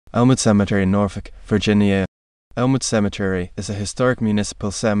Elmwood Cemetery, Norfolk, Virginia. Elmwood Cemetery is a historic municipal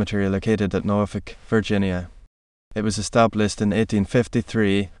cemetery located at Norfolk, Virginia. It was established in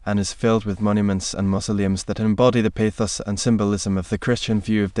 1853 and is filled with monuments and mausoleums that embody the pathos and symbolism of the Christian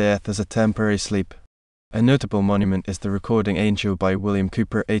view of death as a temporary sleep. A notable monument is the Recording Angel by William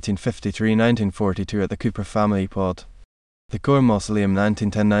Couper 1853-1942 at the Couper Family plot. The Core Mausoleum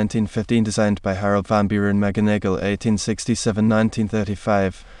 1910-1915 designed by Harold Van Buren Magonigle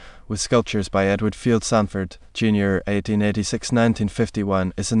 1867-1935 with sculptures by Edward Field Sanford, Jr.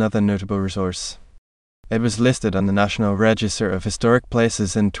 1886-1951 is another notable resource. It was listed on the National Register of Historic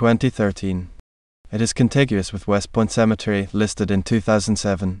Places in 2013. It is contiguous with West Point Cemetery, listed in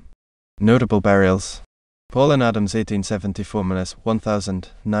 2007. Notable burials: Paul and Adams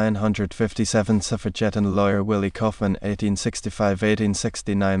 1874-1957 suffragette and lawyer. Willie Kaufman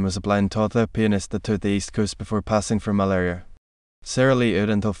 1865-1869 was a blind toddler pianist that toured the East Coast before passing from malaria. Sarah Lee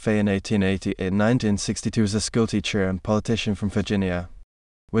Odenthal Fay 1880-1962 was a schoolteacher and politician from Virginia.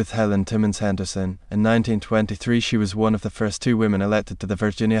 With Helen Timmons Henderson, in 1923 she was one of the first two women elected to the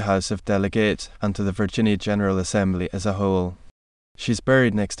Virginia House of Delegates and to the Virginia General Assembly as a whole. She's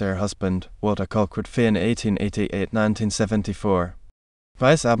buried next to her husband, Walter Colquitt Fay in 1888-1974.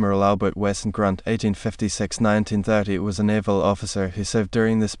 Vice Admiral Albert Weston Grant 1856-1930 was a naval officer who served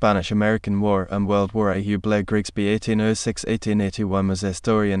during the Spanish-American War and World War. Hugh Blair Grigsby 1806-1881 was a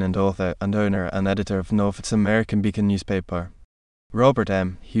historian and author and owner and editor of Norfolk's American Beacon newspaper. Robert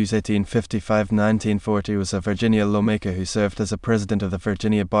M. Hughes 1855-1940 was a Virginia lawmaker who served as a president of the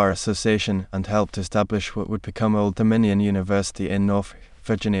Virginia Bar Association and helped to establish what would become Old Dominion University in Norfolk,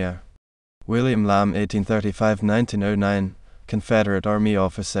 Virginia. William Lamb 1835-1909, Confederate Army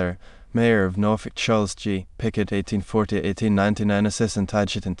officer, Mayor of Norfolk. Charles G. Pickett 1840-1899 Assistant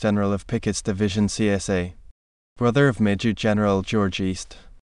Adjutant General of Pickett's Division CSA. Brother of Major General George East.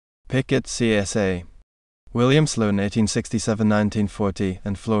 Pickett CSA. William Sloan 1867-1940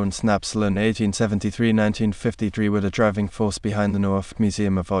 and Florence Knapp Sloan 1873-1953 were the driving force behind the Norfolk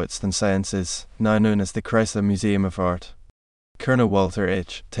Museum of Arts and Sciences, now known as the Chrysler Museum of Art. Colonel Walter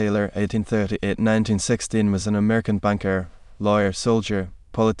H. Taylor 1838-1916 was an American banker, lawyer, soldier,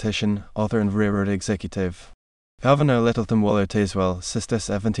 politician, author and railroad executive. Governor Littleton Waller Tazewell, Sisters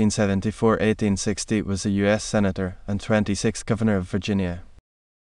 1774-1860 was a U.S. Senator and 26th Governor of Virginia.